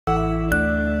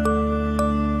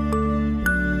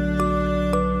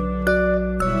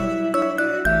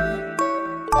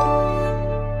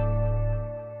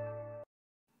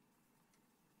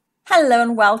Hello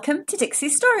and welcome to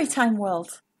Dixy's Storytime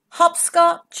World.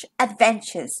 Hopscotch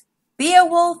Adventures,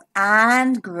 Beowulf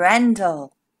and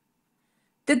Grendel.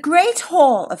 The great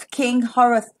hall of King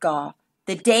Hrothgar,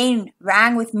 the Dane,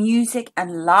 rang with music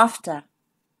and laughter.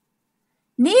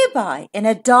 Nearby, in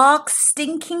a dark,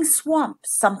 stinking swamp,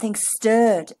 something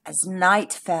stirred as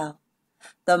night fell.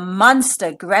 The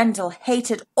monster Grendel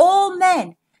hated all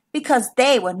men because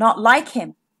they were not like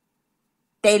him.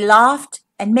 They laughed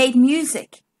and made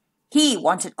music. He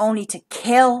wanted only to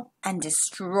kill and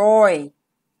destroy.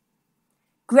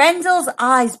 Grendel's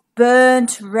eyes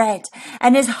burnt red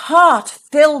and his heart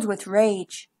filled with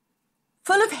rage.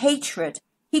 Full of hatred,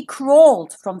 he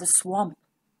crawled from the swamp.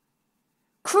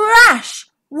 Crash!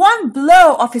 One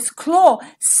blow of his claw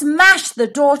smashed the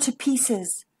door to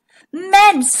pieces.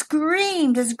 Men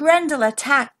screamed as Grendel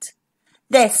attacked.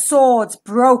 Their swords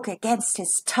broke against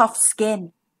his tough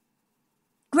skin.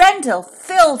 Grendel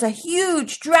filled a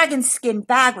huge dragon skin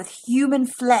bag with human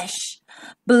flesh.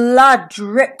 Blood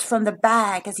dripped from the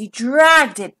bag as he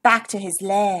dragged it back to his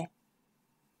lair.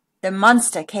 The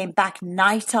monster came back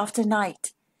night after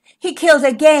night. He killed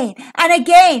again and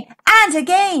again and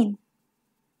again.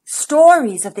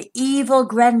 Stories of the evil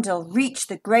Grendel reached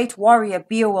the great warrior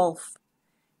Beowulf.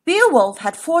 Beowulf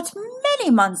had fought many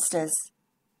monsters.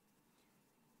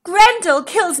 Grendel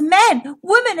kills men,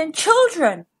 women and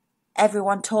children,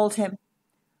 everyone told him.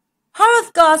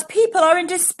 Hrothgar's people are in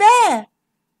despair.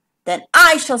 Then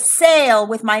I shall sail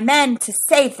with my men to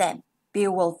save them,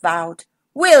 Beowulf vowed.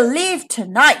 We'll leave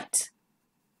tonight.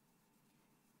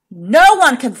 No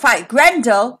one can fight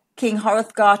Grendel, King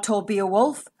Hrothgar told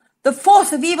Beowulf. The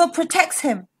force of evil protects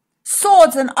him.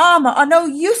 Swords and armor are no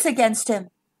use against him.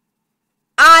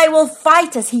 I will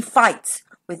fight as he fights,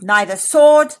 with neither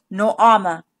sword nor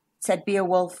armor, said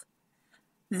Beowulf.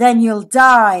 Then you'll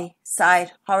die,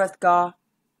 sighed Hrothgar.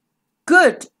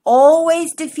 Good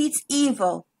always defeats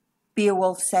evil,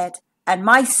 Beowulf said, and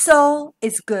my soul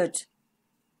is good.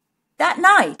 That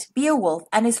night, Beowulf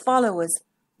and his followers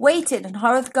waited in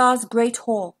Hrothgar's great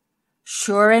hall.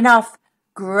 Sure enough,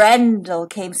 Grendel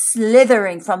came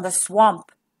slithering from the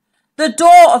swamp. The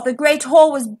door of the great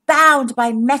hall was bound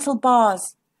by metal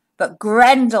bars, but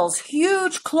Grendel's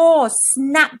huge claws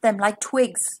snapped them like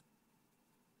twigs.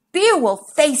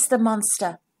 Beowulf faced the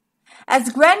monster.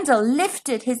 As Grendel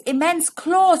lifted his immense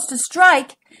claws to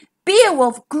strike,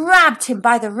 Beowulf grabbed him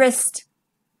by the wrist.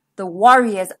 The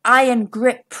warrior's iron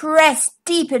grip pressed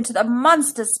deep into the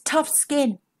monster's tough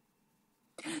skin.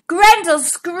 Grendel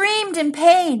screamed in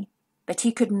pain, but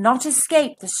he could not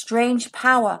escape the strange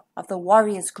power of the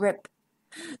warrior's grip.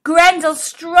 Grendel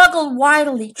struggled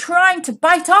wildly, trying to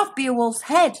bite off Beowulf's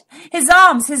head, his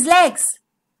arms, his legs.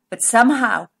 But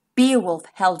somehow Beowulf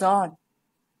held on.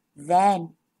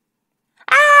 Then,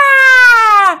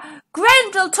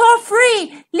 Grendel tore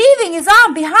free, leaving his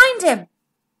arm behind him.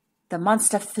 The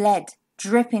monster fled,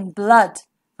 dripping blood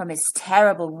from his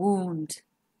terrible wound.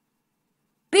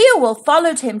 Beowulf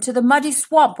followed him to the muddy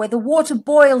swamp where the water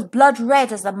boiled blood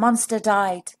red as the monster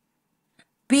died.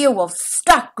 Beowulf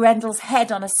stuck Grendel's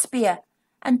head on a spear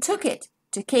and took it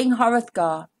to King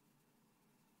Hrothgar.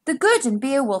 The good in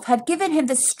Beowulf had given him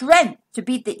the strength to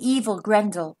beat the evil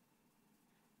Grendel.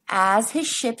 As his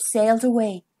ship sailed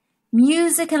away,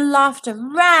 music and laughter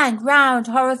rang round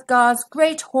Hrothgar's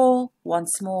great hall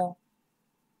once more.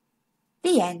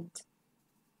 The end.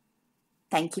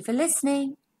 Thank you for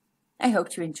listening. I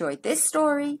hope you enjoyed this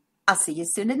story. I'll see you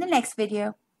soon in the next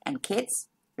video. And kids,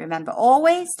 remember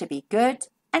always to be good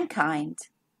and kind.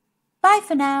 Bye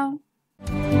for now.